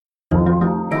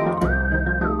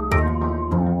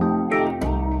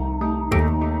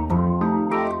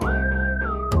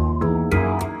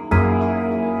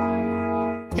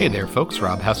Hey there, folks.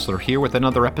 Rob Hessler here with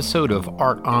another episode of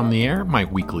Art on the Air, my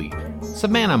weekly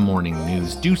Savannah Morning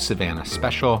News Do Savannah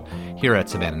special here at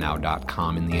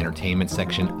savannahnow.com in the entertainment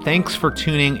section. Thanks for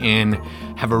tuning in.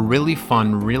 Have a really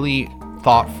fun, really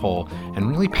thoughtful,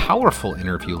 and really powerful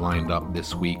interview lined up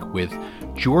this week with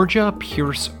Georgia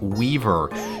Pierce Weaver.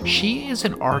 She is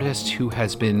an artist who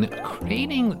has been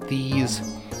creating these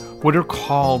what are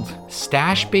called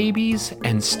stash babies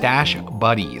and stash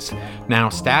buddies. Now,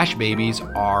 stash babies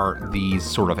are these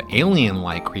sort of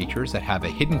alien-like creatures that have a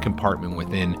hidden compartment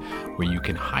within where you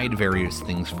can hide various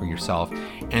things for yourself.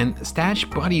 And stash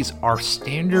buddies are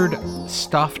standard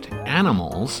stuffed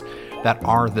animals that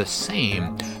are the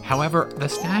same. However, the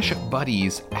stash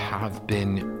buddies have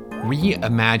been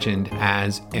reimagined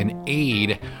as an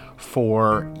aid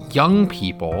for young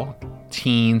people,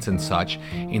 teens and such,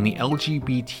 in the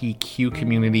LGBTQ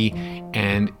community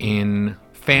and in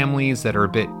families that are a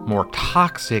bit more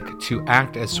toxic, to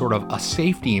act as sort of a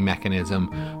safety mechanism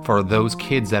for those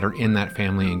kids that are in that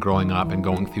family and growing up and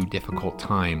going through difficult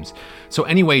times. So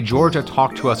anyway, Georgia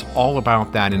talked to us all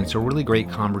about that, and it's a really great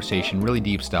conversation, really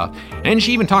deep stuff. And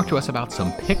she even talked to us about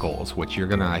some pickles, which you're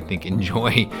gonna, I think,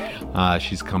 enjoy.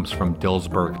 She comes from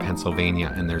Dillsburg,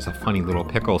 Pennsylvania, and there's a funny little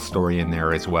pickle story in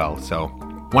there as well. So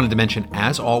wanted to mention,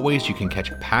 as always, you can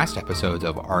catch past episodes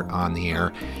of Art on the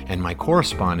Air and my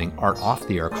corresponding Art Off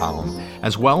the Air column,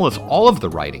 as well as all of the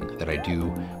writing that I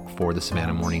do for the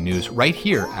Savannah Morning News right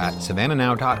here at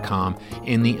savannahnow.com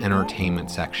in the entertainment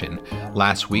section.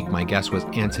 Last week, my guest was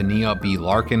Antonia B.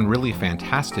 Larkin. Really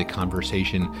fantastic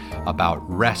conversation about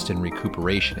rest and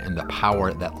recuperation and the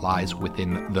power that lies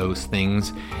within those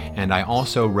things. And I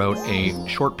also wrote a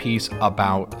short piece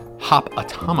about Hop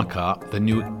Atomica, the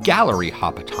new gallery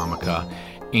Hop Atomica,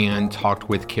 and talked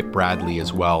with Kip Bradley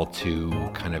as well to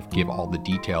kind of give all the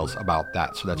details about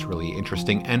that. So that's really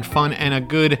interesting and fun and a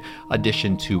good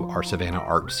addition to our Savannah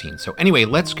art scene. So anyway,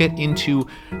 let's get into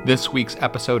this week's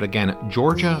episode. Again,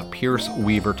 Georgia Pierce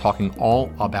Weaver talking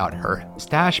all about her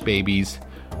stash babies,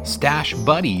 stash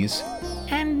buddies,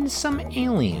 and some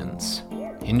aliens.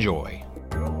 Enjoy.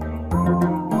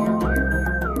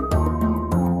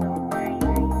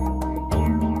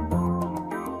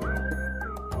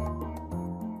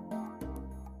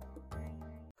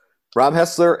 Rob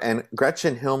Hessler and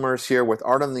Gretchen Hilmers here with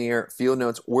Art on the Air Field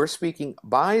Notes. We're speaking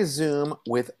by Zoom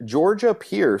with Georgia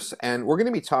Pierce, and we're going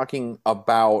to be talking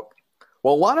about,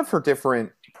 well, a lot of her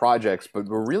different projects, but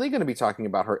we're really going to be talking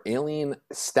about her alien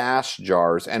stash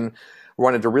jars. And we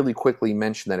wanted to really quickly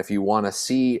mention that if you want to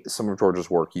see some of Georgia's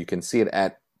work, you can see it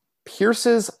at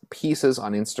Pierce's Pieces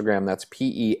on Instagram. That's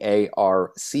PEARCES.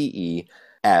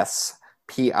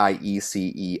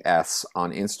 PIECES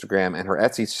on Instagram, and her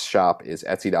Etsy shop is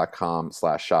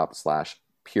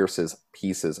etsy.com/shop/Pierce's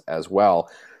Pieces as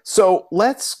well. So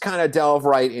let's kind of delve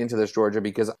right into this, Georgia,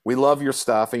 because we love your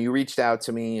stuff, and you reached out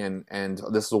to me, and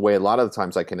this is the way a lot of the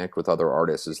times I connect with other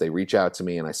artists, is they reach out to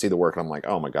me and I see the work and I'm like,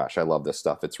 oh my gosh, I love this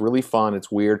stuff. It's really fun,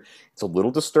 it's weird, it's a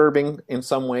little disturbing in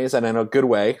some ways, and in a good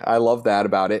way. I love that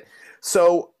about it.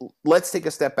 So let's take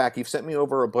a step back. You've sent me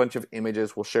over a bunch of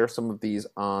images. We'll share some of these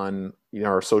on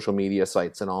our social media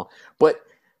sites and all. But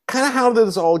kind of how did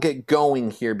this all get going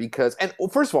here? Because, and well,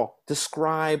 first of all,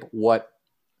 describe what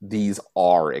these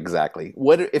are exactly.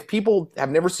 What if people have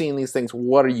never seen these things?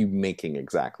 What are you making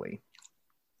exactly?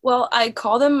 Well, I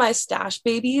call them my stash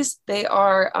babies. They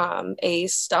are a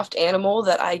stuffed animal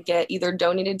that I get either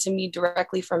donated to me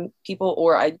directly from people,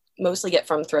 or I mostly get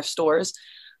from thrift stores.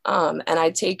 And I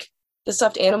take the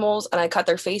stuffed animals and I cut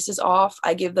their faces off.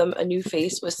 I give them a new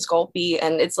face with Sculpey,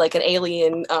 and it's like an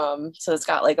alien. So it's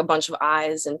got like a bunch of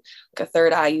eyes and like a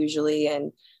third eye usually,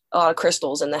 and a lot of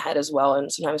crystals in the head as well.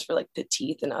 And sometimes for like the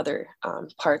teeth and other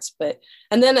parts.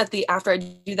 And then after I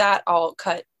do that, I'll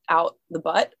cut out the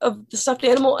butt of the stuffed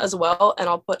animal as well. And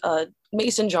I'll put a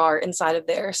mason jar inside of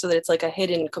there so that it's like a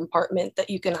hidden compartment that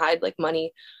you can hide like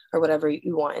money or whatever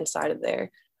you want inside of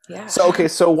there. Yeah. So, okay,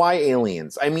 so why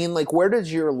aliens? I mean, like, where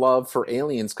does your love for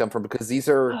aliens come from? Because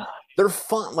they're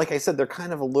fun. Like I said, they're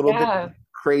kind of a little bit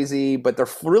crazy, but they're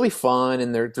really fun,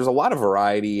 and there's a lot of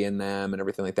variety in them and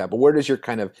everything like that. But where does your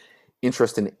kind of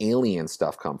interest in alien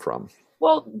stuff come from?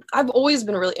 Well, I've always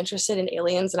been really interested in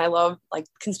aliens, and I love like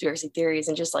conspiracy theories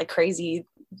and just like crazy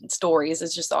stories.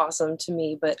 It's just awesome to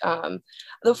me. But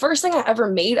the first thing I ever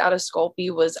made out of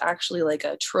Sculpey was actually like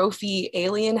a trophy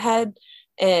alien head.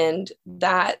 And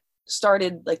that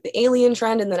started like the alien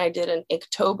trend. And then I did an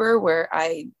Inktober where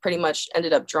I pretty much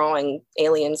ended up drawing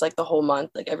aliens like the whole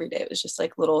month. Like every day it was just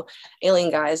like little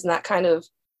alien guys. And that kind of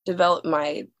developed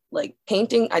my like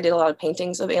painting. I did a lot of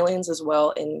paintings of aliens as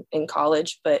well in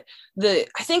college. But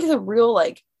I think the real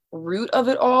like root of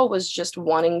it all was just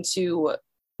wanting to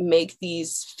make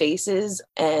these faces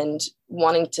and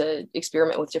wanting to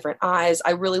experiment with different eyes.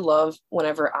 I really love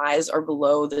whenever eyes are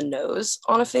below the nose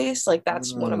on a face. Like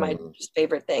that's one of my just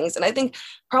favorite things. And I think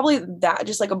probably that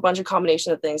just like a bunch of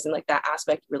combination of things and like that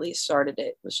aspect really started it.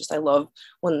 It was just I love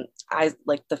when eyes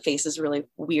like the face is really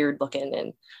weird looking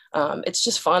and it's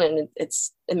just fun and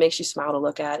it makes you smile to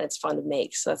look at. It's fun to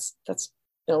make. So that's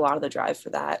been a lot of the drive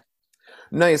for that.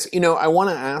 Nice. You know, I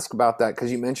want to ask about that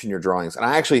because you mentioned your drawings, and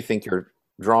I actually think your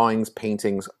drawings,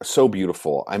 paintings are so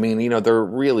beautiful. I mean, you know, they're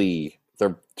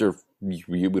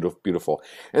beautiful, beautiful.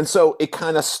 And so it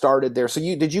kind of started there. So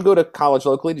did you go to college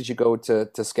locally? Did you go to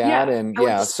SCAD? Yeah, And I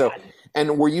went yeah, to so SCAD.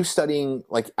 and were you studying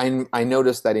like I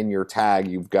noticed that in your tag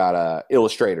you've got a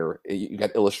illustrator, you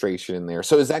got illustration in there.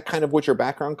 So is that kind of what your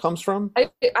background comes from?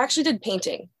 I actually did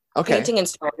painting, Okay. painting and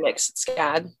ceramics at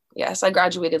SCAD. Yes, I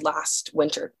graduated last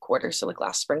winter quarter, so like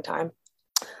last springtime.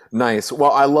 Nice.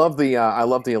 Well, I love the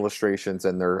illustrations,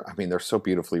 and they're so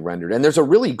beautifully rendered. And there's a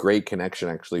really great connection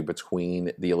actually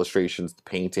between the illustrations, the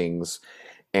paintings,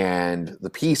 and the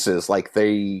pieces. Like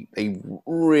they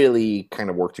really kind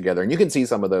of work together. And you can see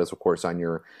some of those, of course, on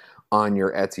your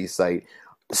Etsy site.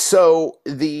 So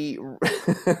the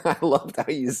I loved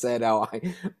how you said how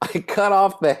I cut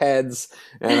off the heads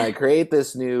and I create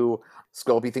this new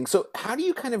Sculpey thing. So how do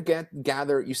you kind of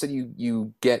gather? You said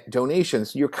you get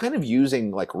donations. You're kind of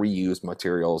using like reused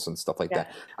materials and stuff like Yeah.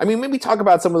 that. I mean, maybe talk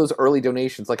about some of those early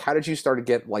donations. Like, how did you start to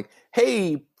get like,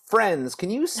 hey, friends, can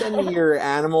you send me your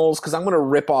animals? Because I'm going to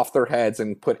rip off their heads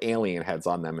and put alien heads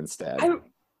on them instead. I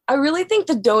I really think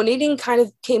the donating kind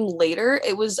of came later.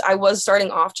 I was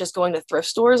starting off just going to thrift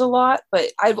stores a lot,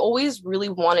 but I've always really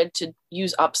wanted to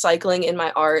use upcycling in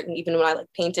my art. And even when I like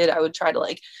painted, I would try to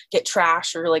like get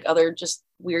trash or like other just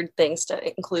weird things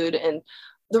to include. And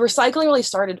the recycling really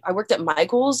started. I worked at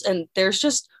Michael's and there's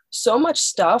just so much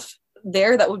stuff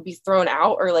there that would be thrown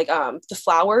out, or like the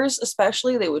flowers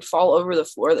especially, they would fall over the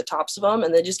floor, the tops of them,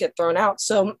 and they just get thrown out.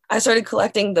 So I started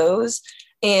collecting those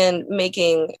and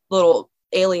making little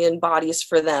alien bodies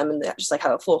for them, and that just like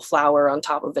have a full flower on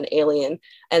top of an alien.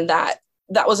 And that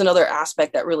was another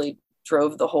aspect that really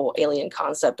drove the whole alien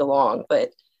concept along.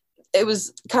 But it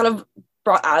was kind of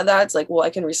brought out of that. It's like, well, I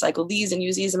can recycle these and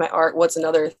use these in my art. What's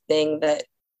another thing that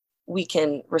we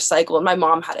can recycle? And my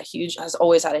mom has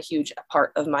always had a huge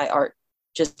part of my art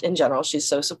just in general. She's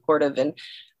so supportive, and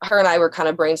her and I were kind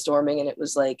of brainstorming, and it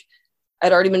was like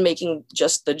I'd already been making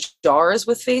just the jars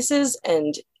with faces,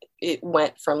 and it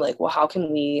went from like, well, how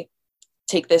can we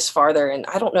take this farther? And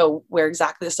I don't know where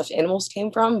exactly the stuffed animals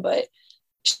came from, but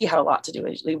she had a lot to do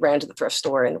with it. We ran to the thrift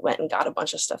store and went and got a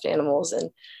bunch of stuffed animals and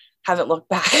haven't looked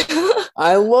back.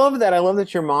 I love that. I love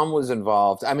that your mom was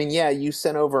involved. I mean, yeah, you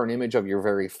sent over an image of your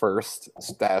very first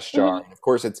stash jar. And of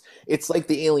course, it's like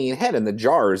the alien head, and the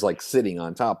jar is like sitting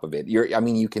on top of it. I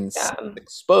mean, you can see Yeah. it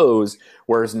exposed,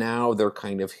 whereas now they're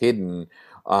kind of hidden,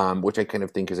 which I kind of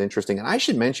think is interesting. And I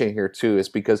should mention here too is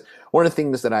because one of the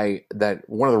things that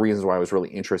one of the reasons why I was really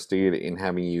interested in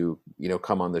having you,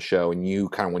 come on the show, and you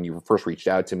kind of when you first reached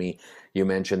out to me, you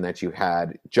mentioned that you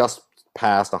had just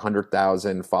past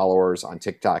 100,000 followers on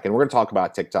TikTok. And we're going to talk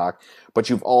about TikTok, but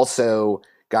you've also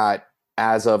got,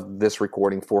 as of this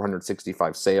recording,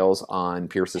 465 sales on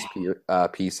Pierce's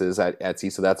pieces at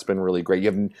Etsy. So that's been really great. You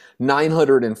have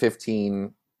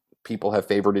 915 people have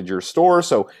favorited your store.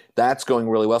 So that's going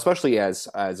really well, especially as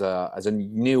a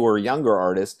newer, younger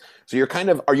artist. So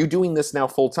are you doing this now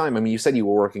full time? I mean, you said you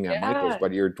were working at Michael's, Yeah.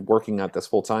 but you're working at this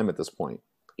full time at this point.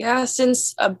 Yeah,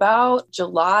 since about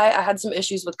July, I had some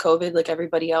issues with COVID, like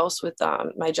everybody else, with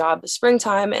my job this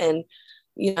springtime. And,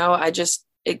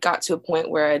 it got to a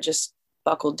point where I just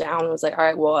buckled down and was like, all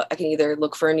right, well, I can either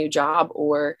look for a new job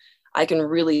or I can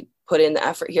really put in the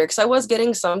effort here. Cause I was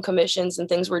getting some commissions and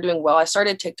things were doing well. I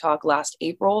started TikTok last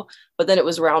April, but then it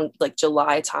was around like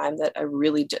July time that I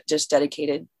really just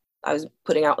dedicated. I was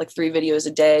putting out like 3 videos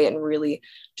a day and really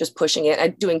just pushing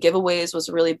it. Doing giveaways was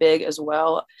really big as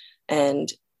well.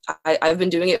 And I've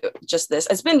been doing it just this.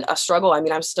 It's been a struggle. I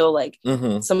mean, I'm still like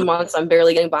Mm-hmm. some months I'm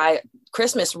barely getting by.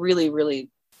 Christmas really,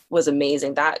 really was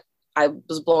amazing. That I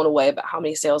was blown away about how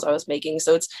many sales I was making.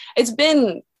 So it's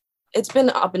been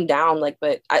up and down, like,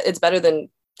 but it's better than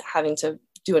having to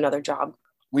do another job.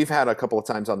 We've had a couple of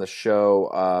times on the show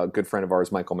a good friend of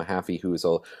ours, Michael Mahaffey, who is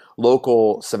a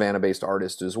local Savannah-based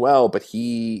artist as well, but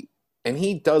he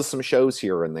does some shows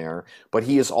here and there, but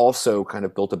he has also kind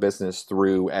of built a business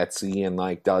through Etsy and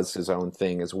like does his own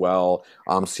thing as well.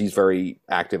 So he's very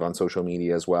active on social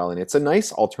media as well, and it's a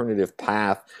nice alternative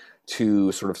path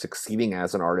to sort of succeeding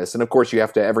as an artist. And of course, you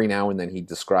have to, every now and then he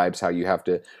describes how you have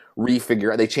to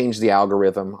refigure, they change the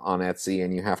algorithm on Etsy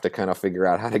and you have to kind of figure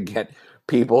out how to get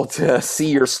people to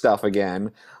see your stuff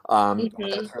again.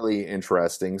 That's really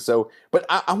interesting. So, but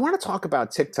I want to talk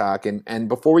about TikTok. And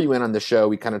before we went on the show,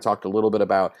 we kind of talked a little bit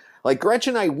about, like,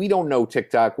 Gretchen and I, we don't know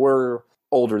TikTok. We're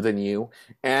older than you.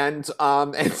 And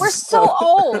we're so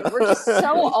old. We're just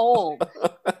so old.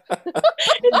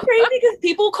 It's crazy because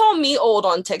people call me old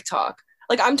on TikTok.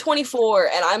 Like, I'm 24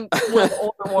 and I'm one of the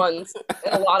older ones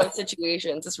in a lot of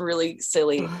situations. It's really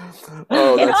silly.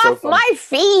 Oh, Get that's off so my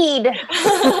feed.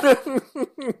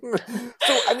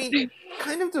 So, I mean,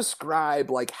 kind of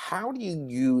describe, like, how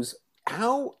does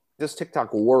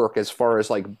TikTok work as far as,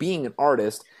 like, being an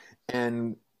artist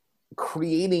and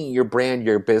creating your brand,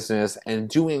 your business, and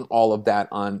doing all of that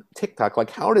on TikTok?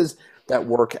 Like, how does that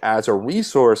work as a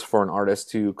resource for an artist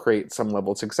to create some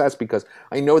level of success? Because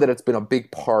I know that it's been a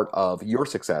big part of your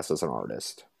success as an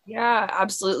artist. Yeah,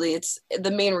 absolutely. It's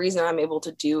the main reason I'm able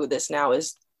to do this now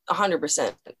is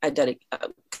 100% I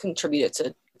contribute it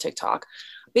to TikTok.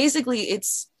 Basically,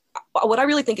 it's what I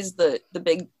really think is the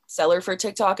big seller for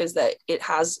TikTok is that it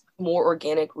has more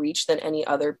organic reach than any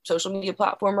other social media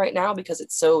platform right now because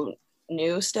it's so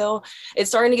new still. It's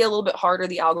starting to get a little bit harder.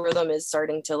 The algorithm is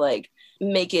starting to, like,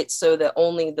 make it so that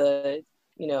only the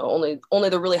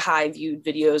really high viewed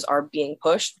videos are being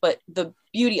pushed. But the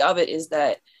beauty of it is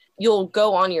that you'll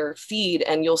go on your feed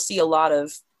and you'll see a lot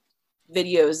of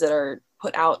videos that are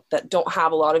put out that don't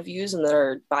have a lot of views and that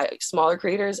are by smaller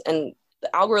creators. And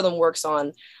the algorithm works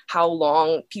on how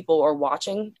long people are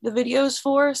watching the videos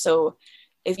for. So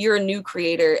if you're a new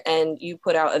creator and you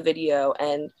put out a video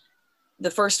and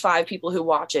the first 5 people who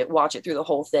watch it through the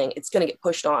whole thing, it's going to get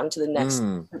pushed on to the next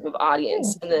group of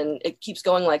audience. And then it keeps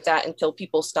going like that until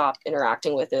people stop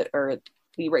interacting with it, or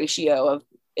the ratio of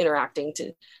interacting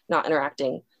to not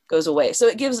interacting goes away. So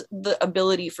it gives the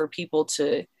ability for people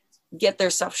to get their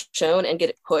stuff shown and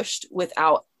get it pushed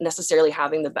without necessarily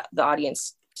having the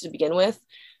audience to begin with.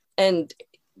 And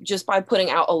just by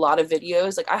putting out a lot of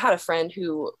videos, like, I had a friend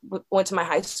who went to my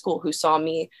high school who saw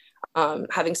me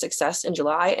having success in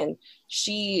July, and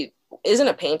she isn't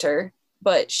a painter,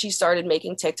 but she started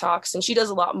making TikToks, and she does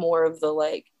a lot more of the,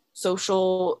 like,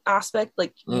 social aspect,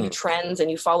 like you do trends and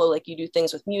you follow, like, you do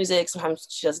things with music. Sometimes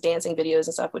she does dancing videos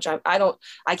and stuff, which I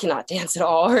cannot dance at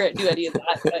all or do any of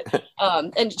that.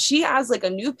 But and she has, like, a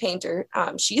new painter.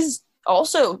 She's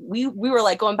also, we were,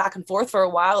 like, going back and forth for a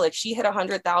while. Like, she hit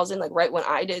 100,000, like, right when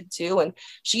I did too, and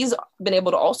she's been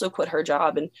able to also quit her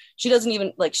job, and she doesn't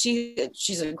even, like,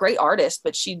 she's a great artist,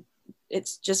 but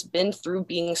it's just been through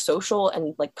being social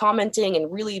and, like, commenting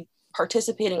and really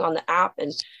participating on the app,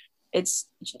 and it's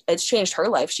changed her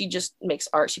life. She just makes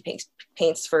art. She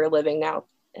paints for a living now,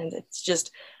 and it's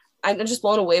just, I'm just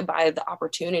blown away by the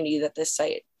opportunity that this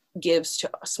site gives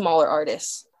to smaller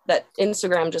artists that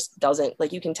Instagram just doesn't.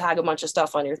 Like, you can tag a bunch of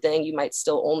stuff on your thing, you might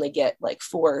still only get, like,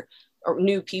 4 or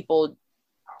new people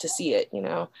to see it,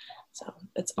 so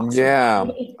it's awesome. Yeah.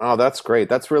 Oh, that's great.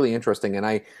 That's really interesting.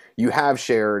 And you have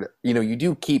shared, you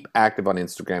do keep active on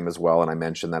Instagram as well. And I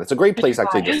mentioned that it's a great place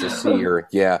actually just to see your,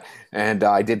 yeah. And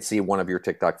I did see one of your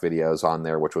TikTok videos on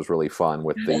there, which was really fun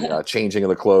with the changing of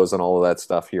the clothes and all of that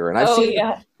stuff here. And I've seen,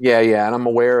 yeah. And I'm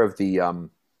aware of the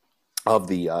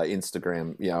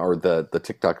Instagram, or the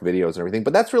TikTok videos and everything.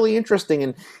 But that's really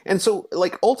interesting. And so,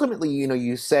 like, ultimately,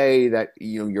 you say that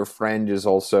your friend is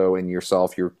also, and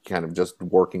yourself, you're kind of just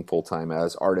working full time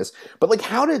as artists. But, like,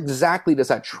 how exactly does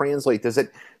that translate? Does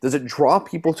it draw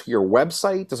people to your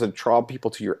website? Does it draw people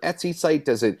to your Etsy site?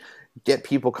 Does it get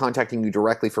people contacting you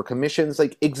directly for commissions?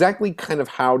 Like, exactly kind of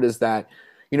how does that,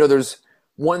 there's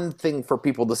one thing for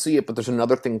people to see it, but there's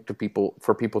another thing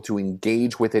for people to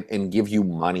engage with it and give you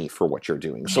money for what you're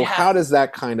doing. So how does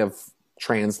that kind of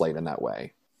translate in that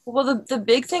way? Well, the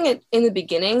big thing in the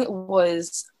beginning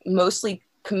was mostly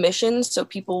commissions. So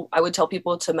I would tell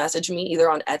people to message me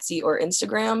either on Etsy or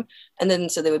Instagram. And then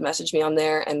so they would message me on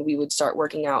there and we would start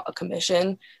working out a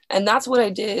commission. And that's what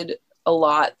I did a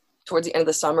lot towards the end of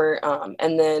the summer.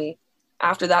 And then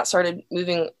after that started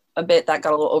moving a bit, that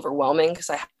got a little overwhelming because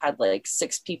I had, like,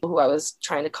 6 people who I was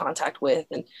trying to contact with.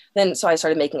 And then so I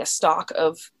started making a stock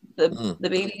of the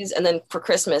babies. And then for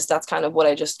Christmas, that's kind of what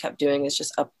I just kept doing, is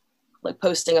just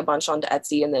posting a bunch onto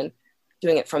Etsy and then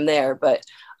doing it from there. But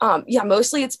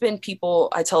mostly it's been people.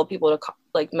 I tell people to,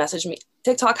 like, message me.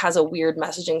 TikTok has a weird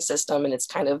messaging system and it's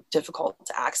kind of difficult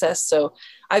to access. So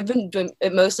I've been doing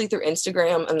it mostly through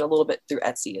Instagram and a little bit through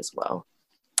Etsy as well.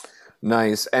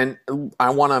 Nice. And I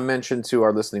want to mention to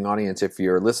our listening audience, if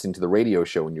you're listening to the radio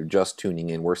show and you're just tuning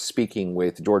in, we're speaking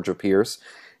with Georgia Pierce,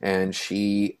 and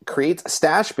she creates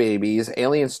stash babies,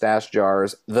 alien stash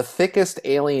jars, the thickest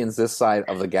aliens this side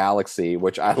of the galaxy,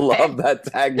 which I love that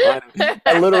tagline.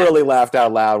 I literally laughed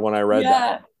out loud when I read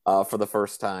that. For the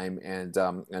first time, and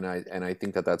I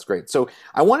think that that's great. So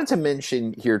I wanted to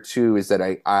mention here too is that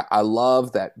I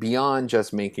love that beyond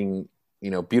just making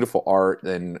beautiful art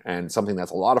and something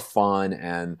that's a lot of fun,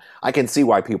 and I can see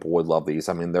why people would love these.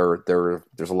 I mean,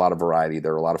 there's a lot of variety.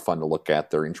 They're a lot of fun to look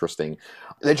at. They're interesting.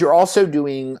 That you're also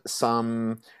doing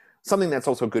something that's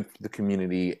also good for the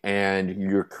community, and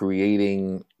you're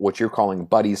creating what you're calling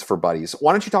Buddies for Buddies.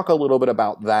 Why don't you talk a little bit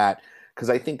about that? Because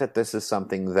I think that this is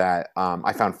something that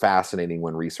I found fascinating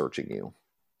when researching you.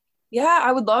 Yeah,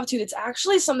 I would love to. It's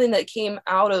actually something that came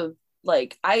out of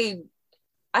like I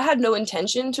had no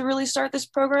intention to really start this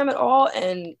program at all,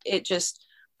 and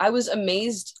I was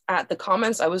amazed at the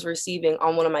comments I was receiving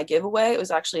on one of my giveaway. It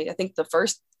was actually, I think, the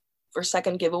first or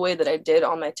second giveaway that I did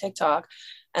on my TikTok,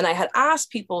 and I had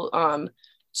asked people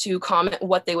to comment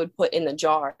what they would put in the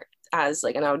jar as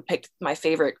and I would pick my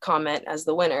favorite comment as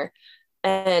the winner.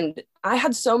 And I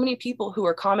had so many people who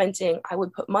were commenting, I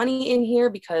would put money in here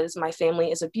because my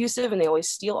family is abusive and they always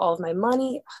steal all of my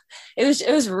money. It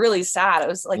was really sad. It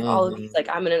was like all of these,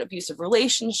 I'm in an abusive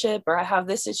relationship, or I have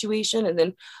this situation. And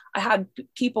then I had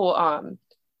people,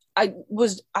 I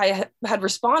had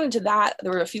responded to that.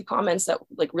 There were a few comments that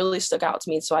really stuck out to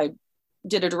me. So I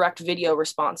did a direct video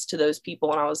response to those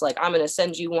people. And I was like, I'm going to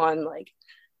send you one,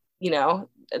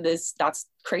 that's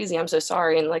crazy, I'm so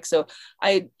sorry. And so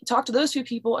I talked to those few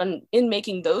people, and in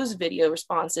making those video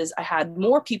responses, I had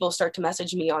more people start to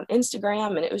message me on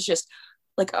Instagram, and it was just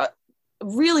a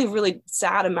really, really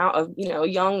sad amount of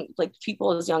young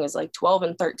people as young as 12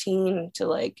 and 13 to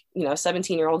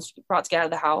 17-year-olds brought to get out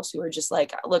of the house, who are just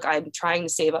look, I'm trying to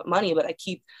save up money, but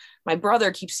my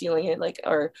brother keeps stealing it,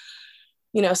 or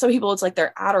some people it's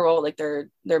their Adderall,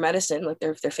 their medicine,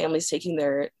 their family's taking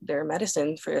their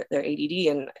medicine for their ADD.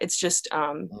 And it's just,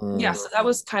 so that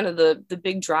was kind of the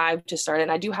big drive to start.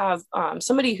 And I do have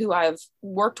somebody who I've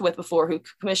worked with before who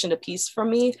commissioned a piece from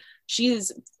me.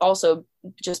 She's also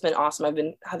just been awesome. I've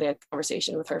been having a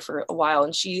conversation with her for a while,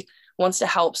 and she wants to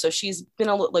help. So she's been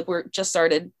we're just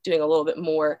started doing a little bit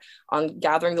more on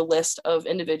gathering the list of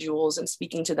individuals and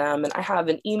speaking to them. And I have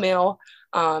an email.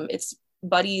 It's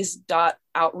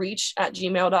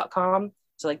buddies.outreach@gmail.com.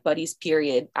 So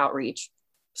buddies.outreach.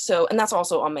 So, and that's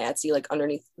also on my Etsy,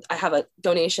 underneath, I have a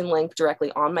donation link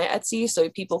directly on my Etsy. So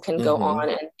people can go on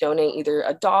and donate either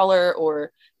 $1,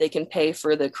 or they can pay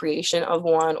for the creation of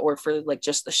one, or for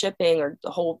just the shipping, or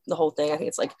the whole thing. I think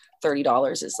it's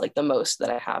 $30 is the most that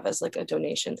I have as a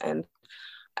donation. And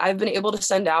I've been able to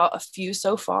send out a few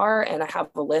so far, and I have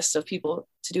a list of people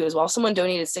to do as well. Someone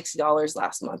donated $60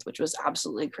 last month, which was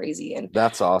absolutely crazy. And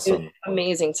that's awesome.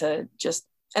 Amazing to just,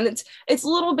 and it's a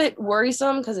little bit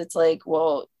worrisome because it's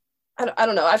well, I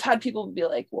don't know. I've had people be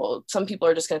well, some people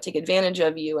are just going to take advantage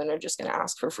of you and they're just going to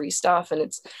ask for free stuff.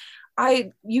 And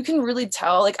you can really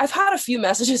tell, I've had a few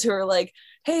messages who are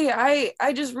hey,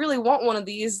 I just really want one of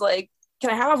these. Can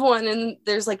I have one? And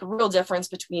there's a real difference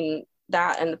between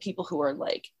that and the people who are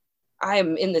I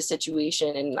am in this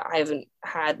situation and I haven't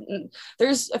had,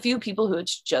 there's a few people who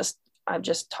I've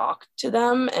just talked to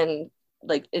them, and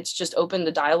it's just opened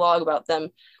the dialogue about them.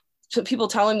 So people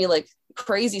telling me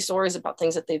crazy stories about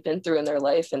things that they've been through in their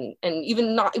life, and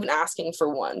even not even asking for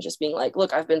one, just being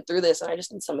look, I've been through this and I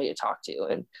just need somebody to talk to.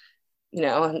 And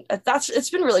and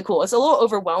it's been really cool. It's a little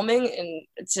overwhelming, and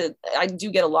I do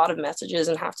get a lot of messages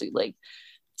and have to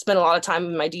spend a lot of time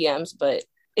in my DMs, but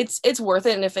it's worth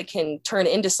it. And if it can turn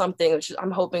into something, which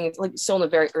I'm hoping, still in the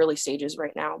very early stages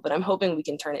right now, but I'm hoping we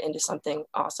can turn it into something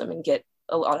awesome and get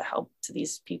a lot of help to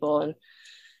these people. And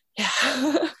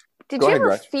yeah. Did you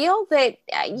ever feel that,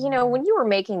 when you were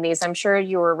making these, I'm sure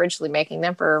you were originally making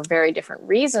them for very different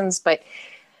reasons, but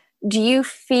do you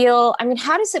feel,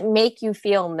 how does it make you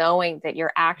feel knowing that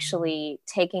you're actually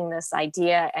taking this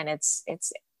idea and it's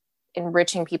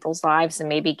enriching people's lives and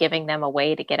maybe giving them a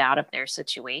way to get out of their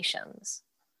situations?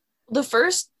 The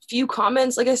first few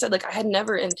comments, like I said, I had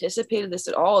never anticipated this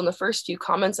at all. And the first few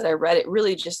comments that I read, it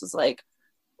really just was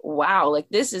wow,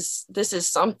 this is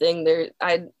something there.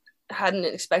 I hadn't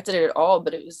expected it at all,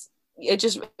 but it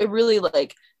really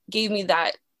gave me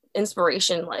that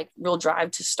inspiration, real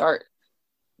drive to start,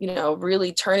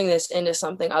 really turning this into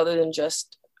something other than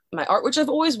just my art, which I've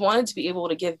always wanted to be able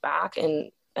to give back and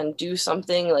do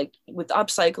something with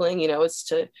upcycling, it's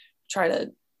to try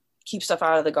to keep stuff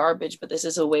out of the garbage, but this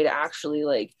is a way to actually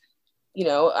I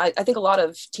think a lot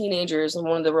of teenagers, and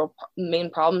one of the real main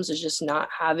problems is just not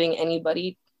having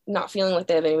anybody, not feeling like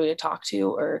they have anybody to talk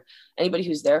to or anybody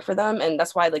who's there for them. And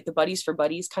that's why the Buddies for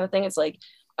Buddies kind of thing, it's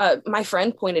my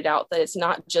friend pointed out that it's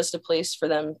not just a place for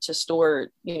them to store,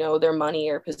 you know, their money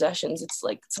or possessions. It's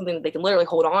like something that they can literally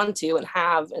hold on to and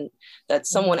have, and that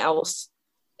someone else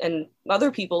and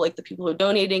other people, like the people who are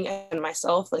donating and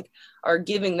myself, like, are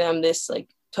giving them this like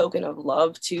token of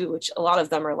love too, which a lot of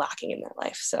them are lacking in their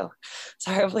life. So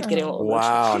sorry, I'm like getting a little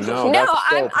wow, emotional. No,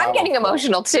 I'm getting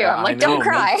emotional too. Yeah, I'm like, I know, don't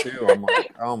cry. me too. I'm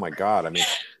like, oh my God. I mean,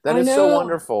 that is so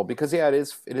wonderful, because it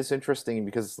is interesting,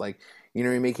 because like, you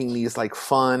know, you're making these like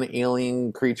fun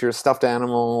alien creatures, stuffed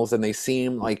animals, and they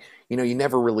seem like, you know, you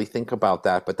never really think about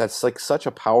that, but that's like such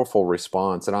a powerful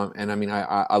response. And I mean,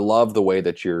 I love the way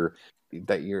that you're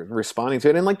responding to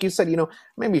it. And like you said, you know,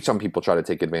 maybe some people try to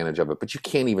take advantage of it, but you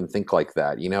can't even think like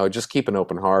that, you know, just keep an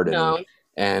open heart.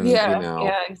 And yeah, you know.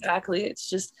 Yeah, exactly. It's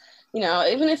just, you know,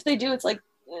 even if they do, it's like,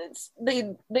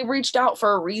 they reached out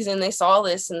for a reason. They saw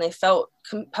this and they felt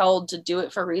compelled to do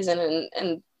it for a reason.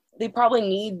 And they probably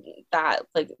need that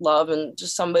like love and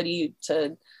just somebody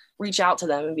to reach out to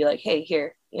them and be like, hey,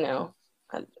 here, you know.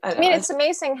 I mean, it's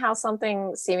amazing how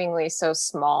something seemingly so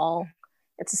small,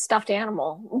 it's a stuffed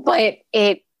animal, but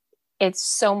it's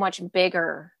so much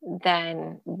bigger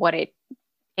than what it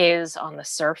is on the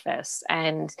surface.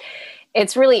 And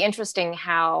it's really interesting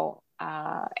how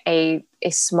a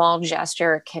small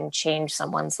gesture can change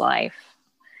someone's life.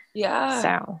 Yeah.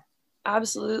 So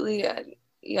absolutely.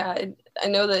 Yeah. I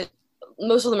know that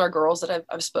most of them are girls that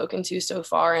I've spoken to so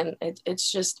far, and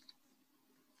it's just,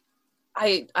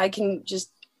 I can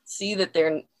just see that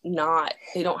they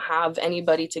don't have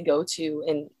anybody to go to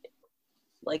in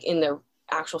like in their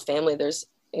actual family. There's,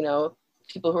 you know,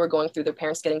 people who are going through their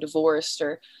parents getting divorced,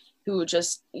 or who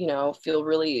just, you know, feel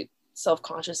really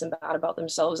self-conscious and bad about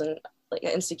themselves and like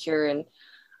insecure. And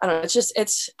I don't know,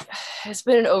 it's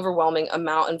been an overwhelming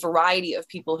amount and variety of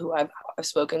people who I've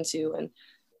spoken to. And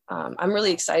I'm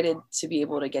really excited to be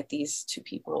able to get these to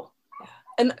people. Yeah.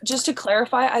 And just to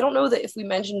clarify, I don't know that if we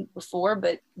mentioned before,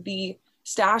 but the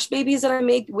stash babies that I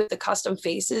make with the custom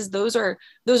faces, those are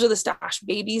the stash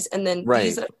babies. And then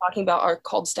these that I'm talking about are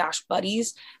called stash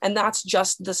buddies. And that's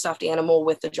just the stuffed animal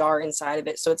with the jar inside of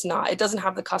it. So it doesn't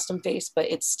have the custom face, but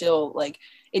it's still like,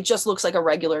 it just looks like a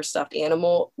regular stuffed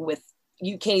animal with,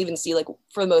 you can't even see like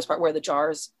for the most part where the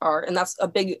jars are. And that's a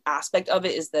big aspect of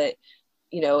it, is that,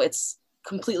 you know, it's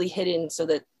completely hidden so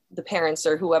that the parents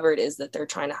or whoever it is that they're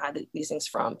trying to hide these things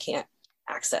from can't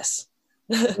access.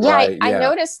 I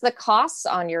noticed the costs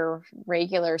on your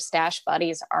regular stash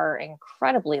buddies are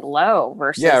incredibly low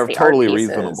versus the totally art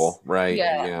pieces. Reasonable, right?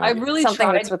 I really something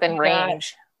tried that's within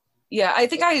range. Yeah, I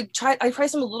think I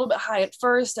priced them a little bit high at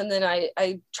first, and then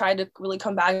I tried to really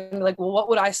come back and be like, well, what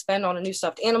would I spend on a new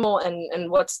stuffed animal,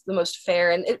 and what's the most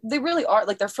fair? And they really are,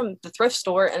 like, they're from the thrift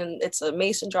store, and it's a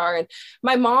mason jar. And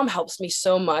my mom helps me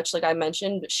so much, like I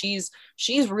mentioned, but she's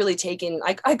really taken,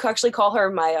 I could actually call her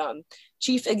my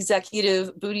chief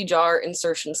executive booty jar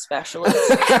insertion specialist.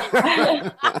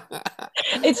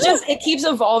 It's just, it keeps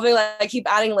evolving. Like I keep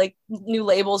adding like new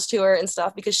labels to her and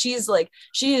stuff, because she has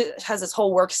this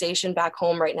whole workstation back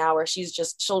home right now where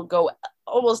she'll go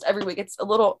almost every week. It's a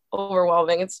little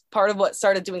overwhelming. It's part of what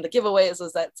started doing the giveaways,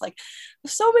 was that it's like,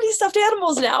 there's so many stuffed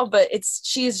animals now, but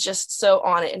she's just so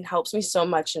on it and helps me so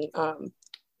much, and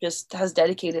just has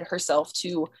dedicated herself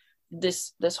to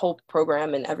this whole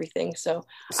program and everything. So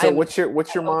what's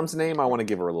your mom's name? I want to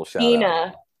give her a little shout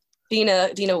out.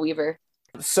 Dina Weaver.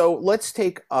 So let's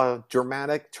take a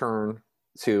dramatic turn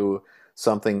to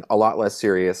something a lot less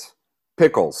serious.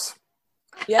 Pickles.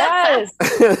 Yes.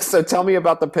 So tell me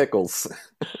about the pickles.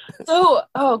 So,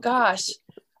 oh gosh,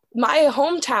 my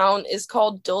hometown is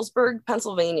called Dillsburg,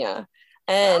 Pennsylvania.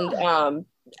 And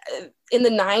in the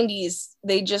 90s,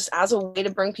 they just, as a way to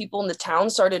bring people in the town,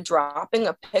 started dropping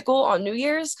a pickle on New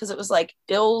Year's, because it was like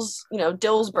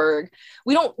Dillsburg.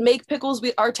 We don't make pickles.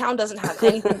 Our town doesn't have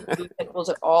anything to do with pickles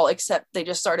at all, except they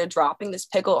just started dropping this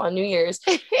pickle on New Year's.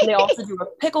 And they also do a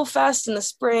pickle fest in the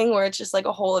spring, where it's just like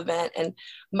a whole event. And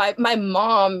my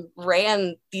mom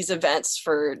ran these events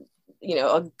for, you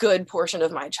know, a good portion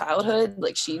of my childhood.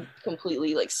 Like she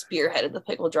completely like spearheaded the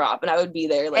pickle drop, and I would be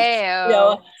there like, Ayo, you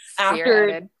know,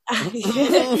 after.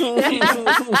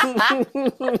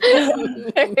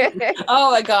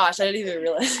 Oh my gosh, I didn't even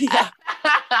realize. Yeah.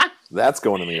 That's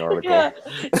going in the article. Yeah.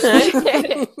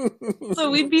 So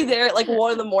we'd be there at like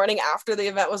 1 a.m. after the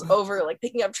event was over, like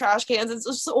picking up trash cans. It's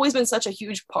just always been such a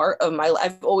huge part of my life.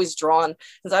 I've always drawn,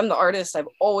 because I'm the artist, I've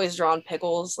always drawn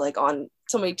pickles like on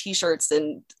so many t-shirts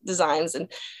and designs. And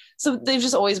so they've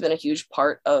just always been a huge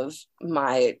part of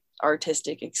my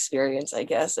artistic experience, I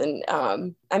guess. And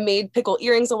I made pickle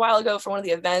earrings a while ago for one of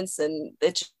the events, and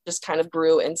it just kind of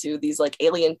grew into these like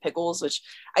alien pickles, which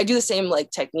I do the same like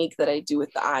technique that I do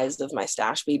with the eyes of my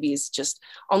stash babies, just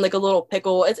on like a little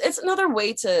pickle. It's another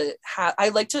way to have, I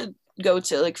like to go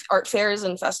to like art fairs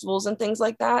and festivals and things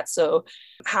like that. So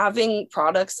having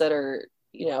products that are,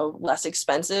 you know, less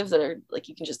expensive, that are like,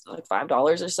 you can just like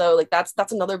 $5 or so, like that's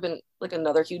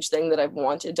another huge thing that I've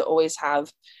wanted to always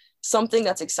have, something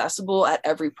that's accessible at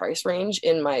every price range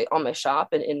on my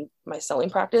shop and in my selling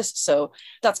practice. So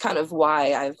that's kind of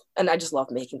why I just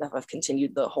love making them. I've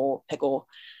continued the whole pickle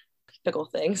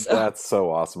thing. So. That's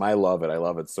so awesome. I love it. I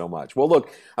love it so much. Well,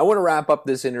 look, I want to wrap up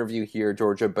this interview here,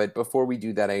 Georgia, but before we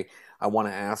do that, I want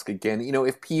to ask again, you know,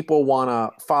 if people want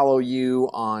to follow you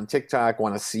on TikTok,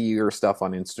 want to see your stuff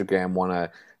on Instagram, want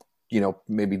to, you know,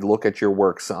 maybe look at your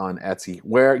works on Etsy,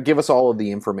 give us all of the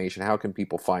information. How can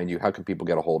people find you? How can people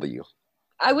get a hold of you?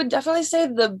 I would definitely say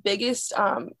the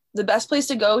best place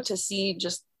to go to see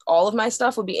just all of my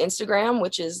stuff would be Instagram,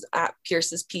 which is at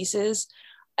Pierce's Pieces.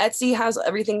 Etsy has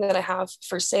everything that I have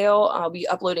for sale. I'll be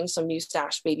uploading some new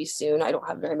stash babies soon. I don't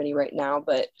have very many right now,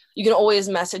 but you can always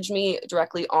message me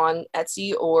directly on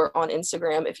Etsy or on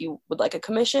Instagram if you would like a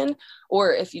commission,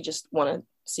 or if you just want to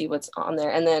see what's on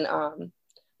there. And then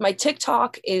my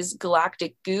TikTok is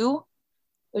Galactic Goo,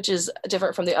 which is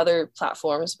different from the other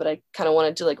platforms, but I kind of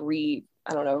wanted to like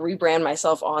rebrand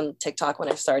myself on TikTok when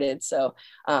I started. So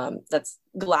that's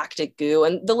Galactic Goo.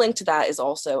 And the link to that is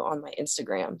also on my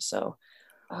Instagram. So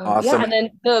awesome. Yeah, and then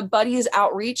the Buddies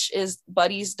Outreach is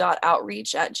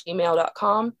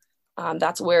buddies.outreach@gmail.com.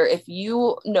 That's where if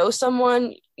you know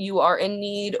someone, you are in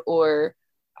need, or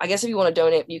I guess if you want to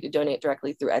donate, you could donate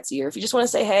directly through Etsy, or if you just want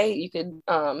to say, hey, you could,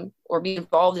 or be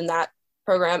involved in that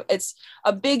program. It's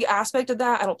a big aspect of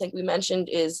that. I don't think we mentioned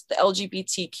is the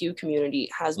LGBTQ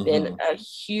community has been a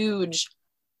huge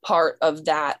part of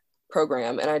that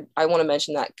program. And I want to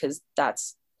mention that because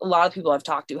that's a lot of people I've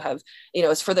talked to have, you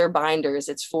know, it's for their binders,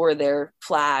 it's for their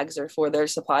flags, or for their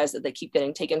supplies that they keep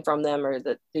getting taken from them, or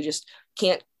that they just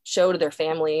can't show to their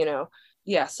family, you know.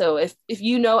 Yeah, so if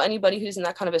you know anybody who's in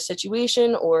that kind of a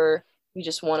situation, or you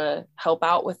just want to help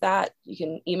out with that, you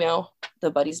can email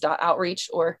the buddies.outreach,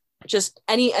 or just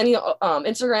any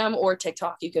Instagram or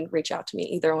TikTok. You can reach out to me,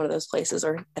 either one of those places,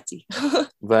 or Etsy.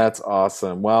 That's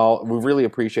awesome. Well, we really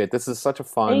appreciate it. This is such a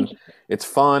fun, it's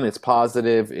fun, it's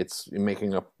positive, it's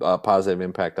making a positive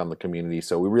impact on the community.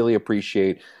 So we really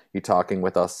appreciate you talking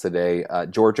with us today.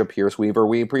 Georgia Pierce Weaver,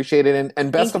 we appreciate it,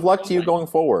 and best of luck to you going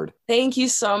forward. Thank you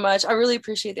so much. I really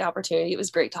appreciate the opportunity. It was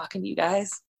great talking to you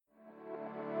guys.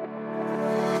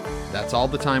 That's all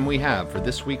the time we have for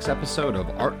this week's episode of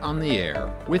Art on the Air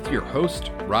with your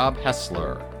host, Rob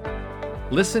Hessler.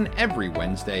 Listen every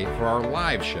Wednesday for our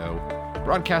live show,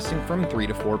 broadcasting from 3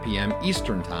 to 4 p.m.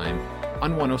 Eastern Time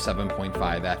on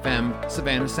 107.5 FM,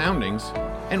 Savannah Soundings,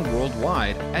 and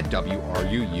worldwide at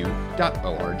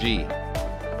WRUU.org.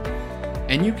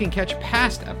 And you can catch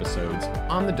past episodes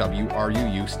on the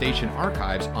WRUU station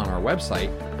archives on our website,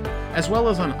 as well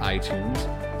as on iTunes,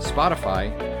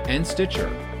 Spotify, and Stitcher.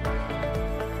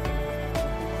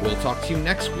 We'll talk to you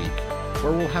next week,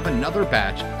 where we'll have another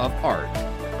batch of Art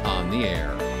on the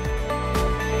Air.